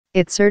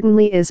It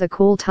certainly is a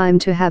cool time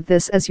to have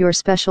this as your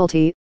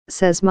specialty,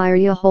 says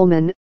Mirya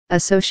Holman,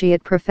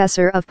 Associate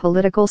Professor of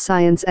Political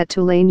Science at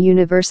Tulane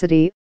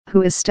University,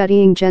 who is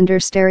studying gender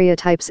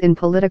stereotypes in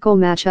political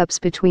matchups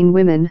between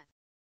women.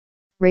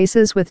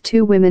 Races with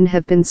two women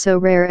have been so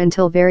rare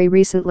until very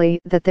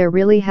recently that there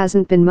really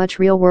hasn't been much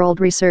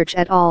real-world research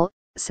at all,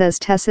 says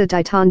Tessa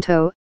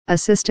DiTanto,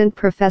 Assistant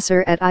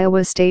Professor at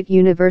Iowa State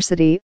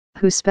University,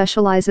 who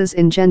specializes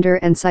in gender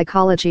and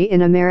psychology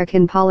in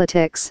American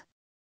politics.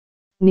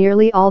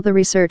 Nearly all the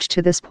research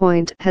to this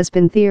point has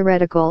been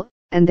theoretical,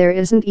 and there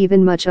isn't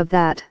even much of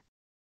that.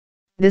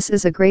 This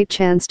is a great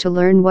chance to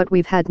learn what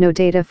we've had no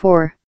data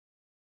for.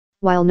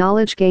 While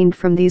knowledge gained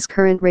from these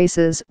current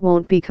races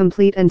won't be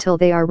complete until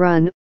they are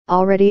run,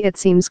 already it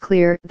seems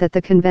clear that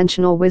the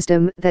conventional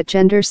wisdom that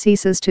gender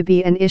ceases to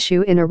be an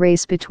issue in a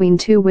race between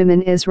two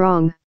women is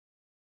wrong.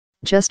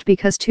 Just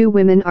because two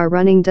women are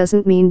running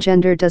doesn't mean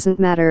gender doesn't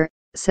matter,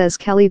 says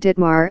Kelly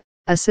Dittmar,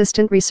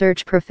 Assistant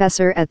Research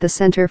Professor at the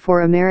Center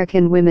for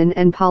American Women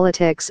and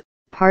Politics,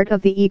 part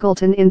of the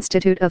Eagleton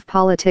Institute of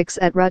Politics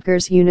at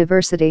Rutgers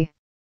University.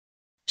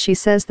 She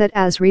says that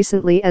as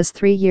recently as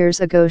 3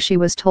 years ago she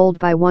was told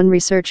by one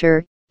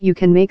researcher, "You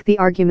can make the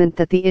argument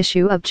that the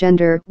issue of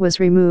gender was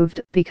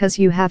removed because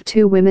you have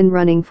two women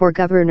running for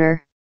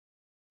governor."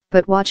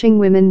 But watching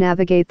women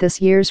navigate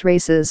this year's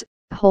races,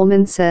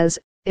 Holman says,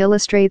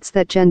 illustrates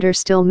that gender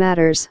still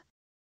matters.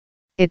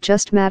 It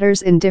just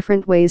matters in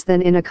different ways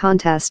than in a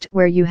contest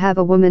where you have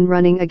a woman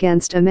running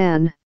against a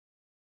man.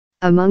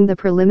 Among the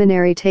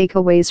preliminary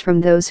takeaways from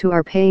those who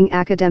are paying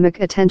academic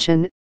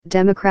attention,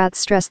 Democrats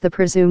stress the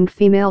presumed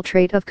female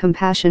trait of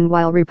compassion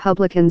while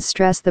Republicans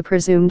stress the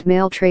presumed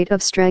male trait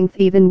of strength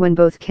even when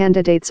both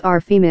candidates are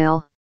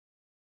female.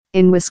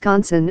 In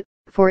Wisconsin,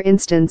 for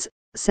instance,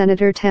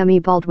 Senator Tammy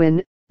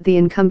Baldwin, the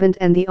incumbent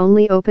and the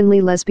only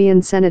openly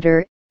lesbian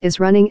senator, is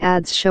running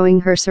ads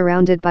showing her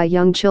surrounded by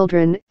young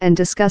children and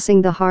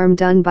discussing the harm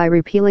done by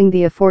repealing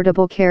the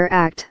Affordable Care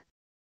Act.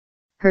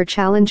 Her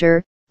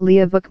challenger,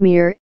 Leah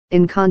Vukmir,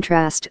 in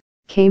contrast,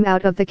 came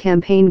out of the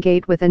campaign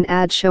gate with an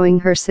ad showing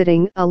her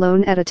sitting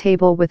alone at a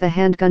table with a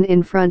handgun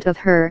in front of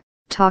her,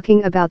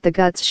 talking about the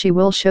guts she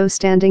will show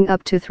standing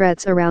up to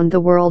threats around the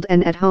world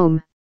and at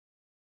home.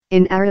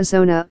 In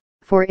Arizona,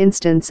 for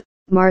instance,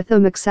 Martha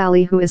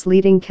McSally, who is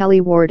leading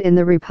Kelly Ward in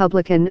the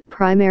Republican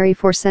primary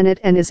for Senate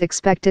and is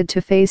expected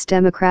to face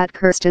Democrat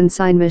Kirsten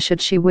Sinema should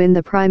she win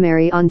the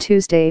primary on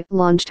Tuesday,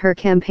 launched her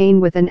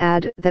campaign with an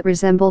ad that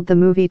resembled the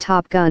movie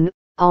Top Gun,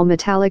 all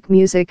metallic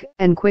music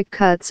and quick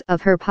cuts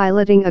of her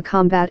piloting a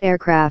combat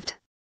aircraft.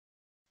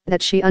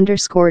 That she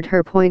underscored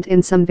her point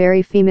in some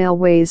very female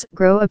ways.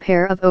 "Grow a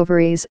pair of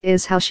ovaries"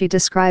 is how she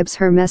describes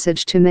her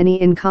message to many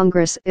in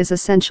Congress, is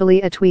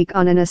essentially a tweak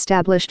on an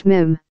established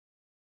meme.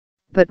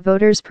 But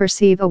voters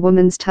perceive a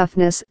woman's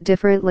toughness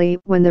differently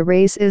when the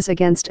race is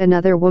against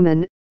another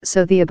woman,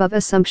 so the above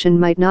assumption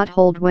might not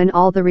hold when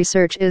all the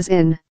research is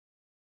in.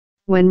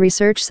 When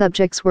research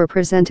subjects were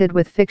presented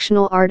with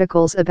fictional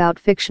articles about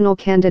fictional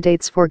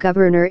candidates for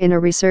governor in a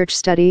research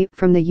study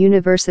from the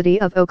University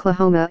of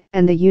Oklahoma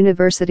and the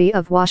University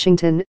of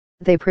Washington,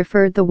 they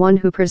preferred the one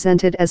who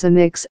presented as a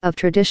mix of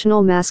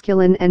traditional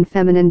masculine and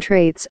feminine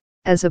traits,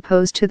 as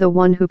opposed to the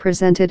one who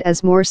presented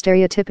as more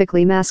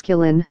stereotypically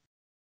masculine.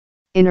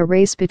 In a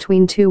race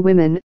between two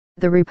women,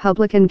 the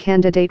Republican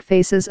candidate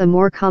faces a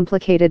more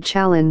complicated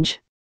challenge.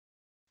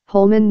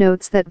 Holman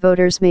notes that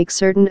voters make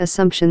certain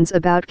assumptions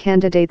about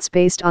candidates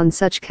based on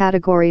such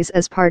categories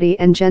as party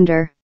and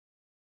gender.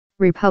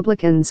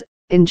 Republicans,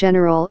 in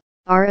general,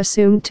 are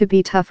assumed to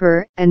be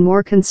tougher and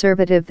more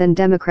conservative than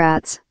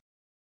Democrats.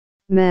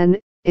 Men,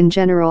 in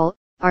general,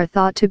 are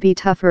thought to be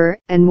tougher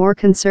and more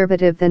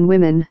conservative than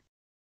women.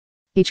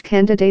 Each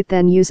candidate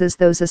then uses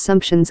those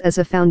assumptions as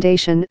a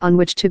foundation on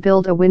which to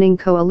build a winning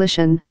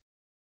coalition.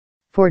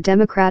 For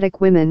Democratic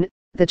women,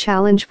 the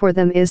challenge for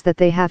them is that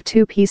they have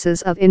two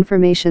pieces of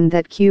information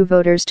that cue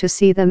voters to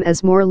see them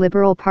as more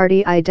liberal: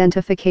 party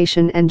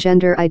identification and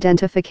gender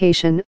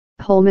identification,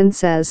 Holman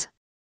says.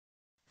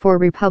 For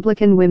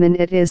Republican women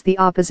it is the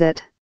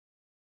opposite.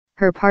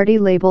 Her party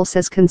label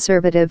says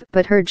conservative,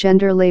 but her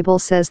gender label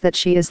says that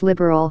she is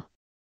liberal.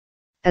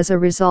 As a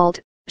result,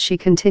 she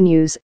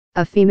continues,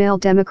 a female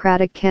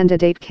Democratic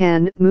candidate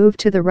can move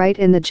to the right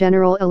in the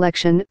general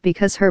election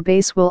because her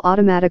base will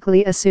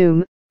automatically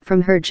assume,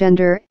 from her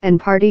gender and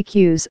party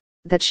cues,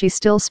 that she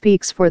still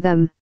speaks for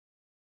them.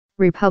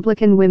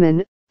 Republican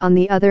women, on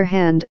the other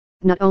hand,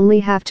 not only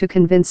have to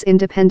convince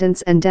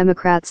independents and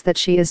Democrats that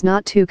she is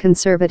not too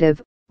conservative,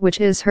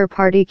 which is her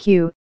party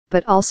cue,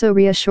 but also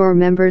reassure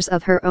members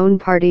of her own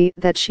party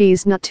that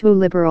she's not too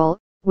liberal,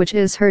 which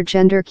is her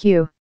gender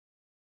cue.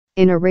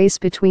 In a race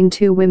between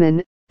two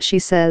women, she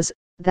says,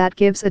 that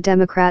gives a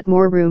Democrat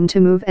more room to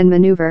move and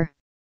maneuver.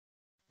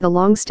 The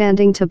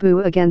long-standing taboo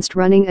against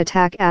running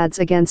attack ads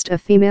against a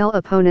female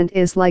opponent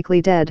is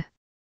likely dead.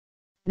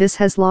 This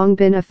has long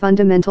been a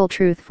fundamental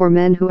truth for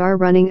men who are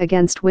running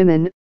against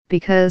women,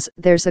 because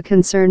there's a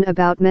concern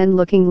about men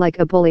looking like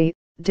a bully,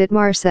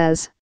 Dittmar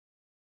says.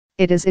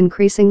 It is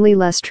increasingly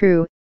less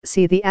true,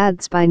 see the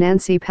ads by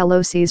Nancy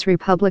Pelosi's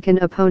Republican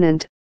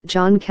opponent,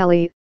 John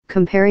Kelly,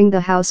 comparing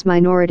the House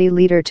Minority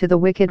Leader to the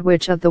Wicked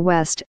Witch of the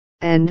West,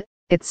 and,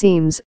 it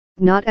seems,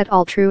 not at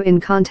all true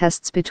in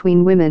contests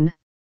between women.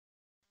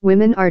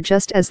 Women are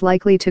just as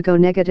likely to go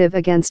negative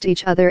against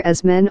each other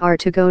as men are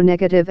to go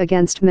negative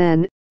against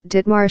men,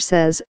 Dittmar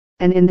says,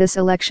 and in this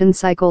election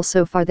cycle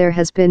so far there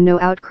has been no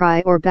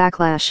outcry or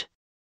backlash.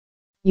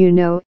 You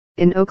know,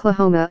 in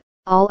Oklahoma,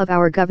 all of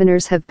our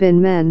governors have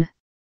been men.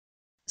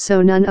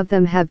 So none of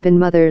them have been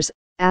mothers,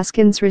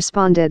 Askins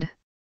responded.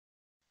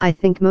 I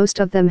think most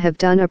of them have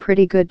done a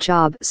pretty good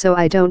job, so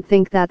I don't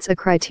think that's a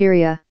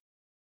criteria.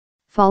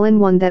 Fallon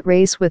won that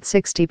race with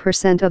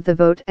 60% of the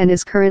vote and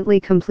is currently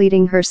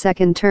completing her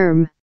second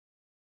term.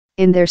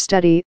 In their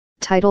study,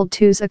 titled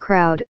Two's a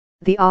Crowd,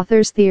 the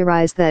authors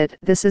theorize that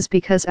this is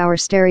because our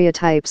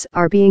stereotypes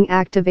are being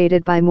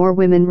activated by more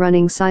women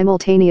running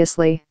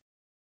simultaneously.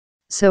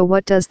 So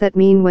what does that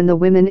mean when the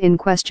women in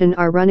question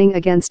are running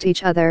against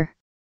each other?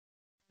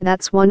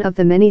 That's one of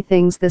the many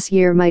things this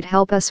year might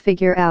help us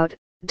figure out,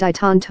 Di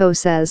Tonto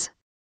says.